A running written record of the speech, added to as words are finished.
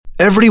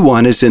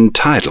Everyone is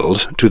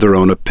entitled to their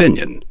own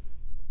opinion,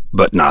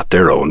 but not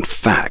their own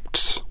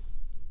facts.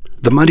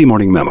 The Monday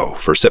Morning Memo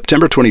for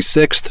September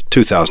 26th,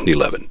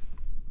 2011.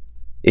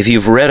 If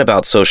you've read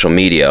about social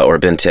media or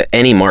been to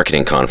any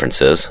marketing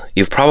conferences,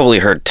 you've probably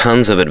heard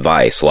tons of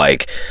advice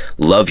like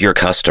love your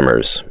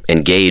customers,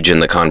 engage in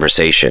the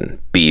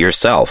conversation, be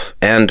yourself,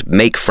 and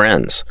make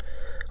friends.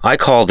 I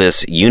call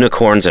this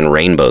unicorns and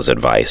rainbows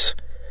advice.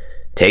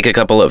 Take a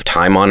couple of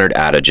time-honored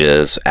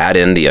adages, add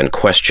in the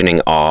unquestioning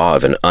awe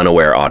of an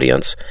unaware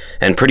audience,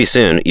 and pretty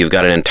soon you've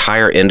got an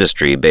entire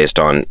industry based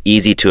on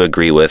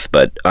easy-to-agree-with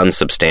but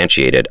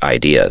unsubstantiated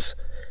ideas.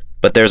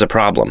 But there's a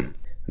problem.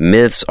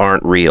 Myths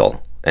aren't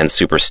real, and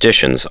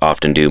superstitions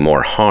often do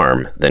more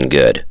harm than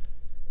good.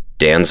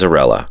 Dan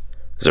Zarrella,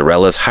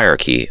 Zarrella's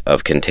Hierarchy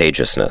of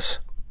Contagiousness.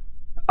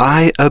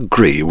 I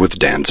agree with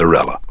Dan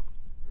Zarrella.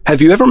 Have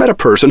you ever met a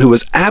person who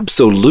was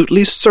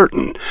absolutely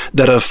certain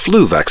that a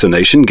flu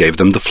vaccination gave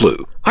them the flu?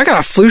 I got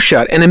a flu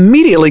shot and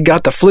immediately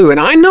got the flu, and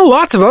I know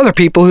lots of other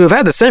people who have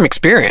had the same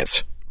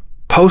experience.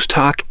 Post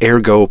hoc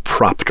ergo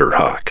propter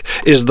hoc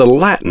is the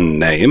Latin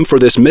name for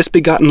this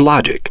misbegotten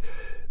logic,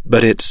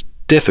 but it's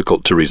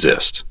difficult to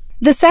resist.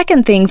 The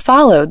second thing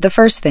followed the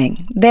first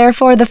thing.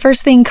 Therefore, the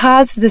first thing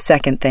caused the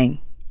second thing.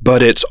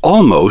 But it's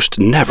almost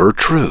never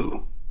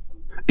true.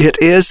 It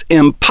is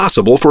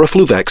impossible for a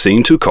flu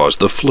vaccine to cause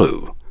the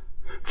flu.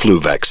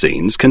 Flu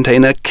vaccines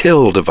contain a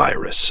killed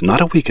virus,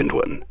 not a weakened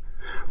one.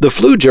 The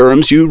flu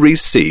germs you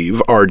receive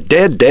are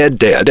dead,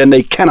 and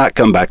they cannot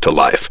come back to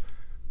life.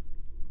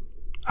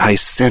 I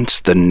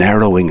sense the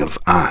narrowing of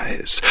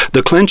eyes,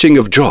 the clenching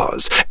of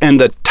jaws, and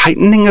the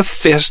tightening of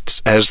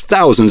fists as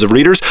thousands of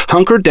readers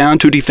hunker down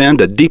to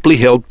defend a deeply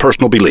held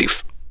personal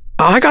belief.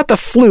 I got the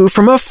flu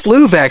from a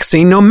flu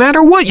vaccine no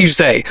matter what you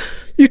say.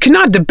 You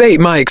cannot debate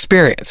my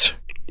experience.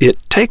 It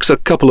takes a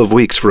couple of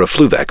weeks for a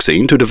flu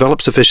vaccine to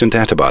develop sufficient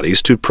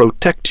antibodies to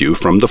protect you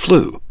from the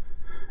flu.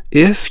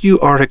 If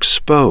you are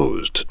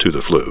exposed to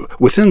the flu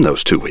within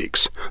those 2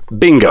 weeks,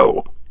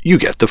 bingo, you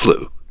get the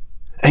flu.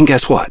 And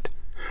guess what?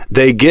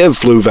 They give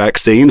flu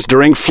vaccines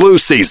during flu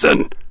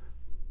season.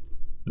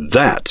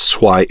 That's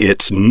why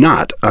it's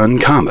not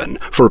uncommon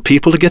for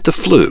people to get the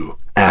flu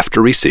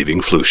after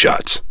receiving flu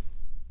shots.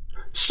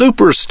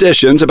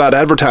 Superstitions about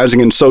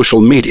advertising and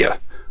social media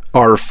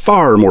are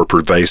far more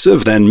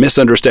pervasive than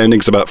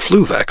misunderstandings about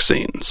flu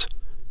vaccines.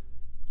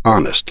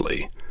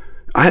 Honestly,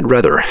 I'd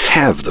rather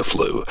have the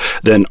flu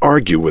than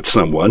argue with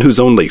someone whose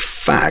only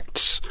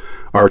facts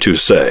are to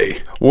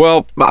say,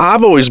 well,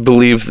 I've always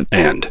believed,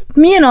 and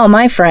me and all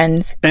my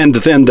friends. And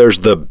then there's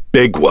the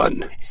big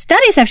one.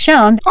 Studies have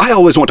shown. I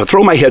always want to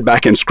throw my head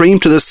back and scream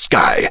to the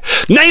sky.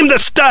 Name the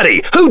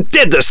study! Who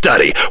did the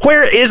study?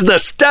 Where is the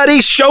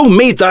study? Show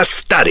me the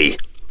study!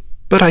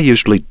 But I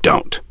usually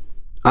don't.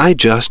 I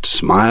just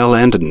smile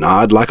and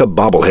nod like a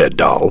bobblehead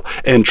doll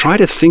and try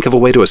to think of a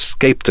way to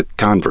escape the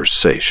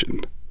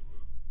conversation.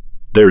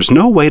 There's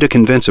no way to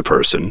convince a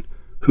person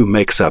who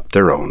makes up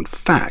their own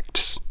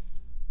facts.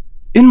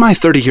 In my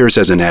 30 years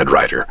as an ad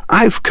writer,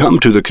 I've come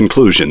to the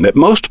conclusion that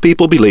most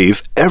people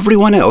believe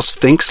everyone else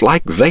thinks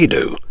like they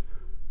do.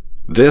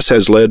 This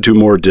has led to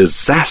more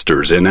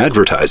disasters in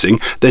advertising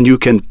than you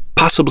can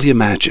possibly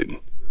imagine.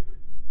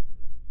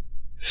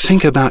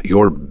 Think about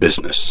your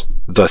business,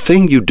 the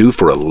thing you do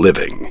for a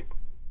living.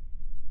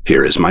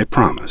 Here is my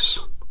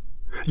promise.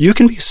 You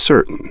can be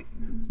certain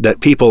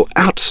that people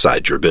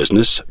outside your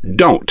business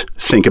don't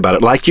think about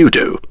it like you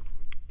do.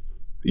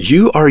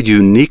 You are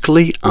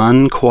uniquely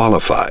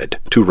unqualified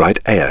to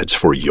write ads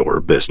for your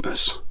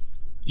business.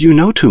 You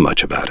know too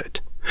much about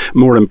it.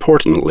 More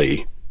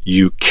importantly,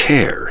 you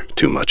care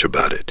too much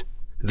about it.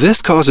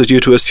 This causes you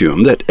to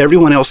assume that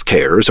everyone else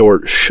cares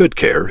or should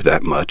care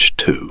that much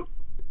too.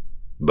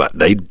 But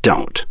they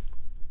don't.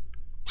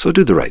 So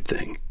do the right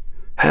thing.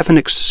 Have an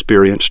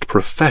experienced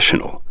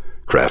professional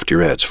craft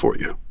your ads for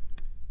you.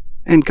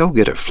 And go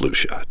get a flu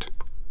shot.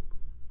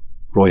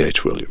 Roy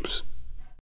H. Williams.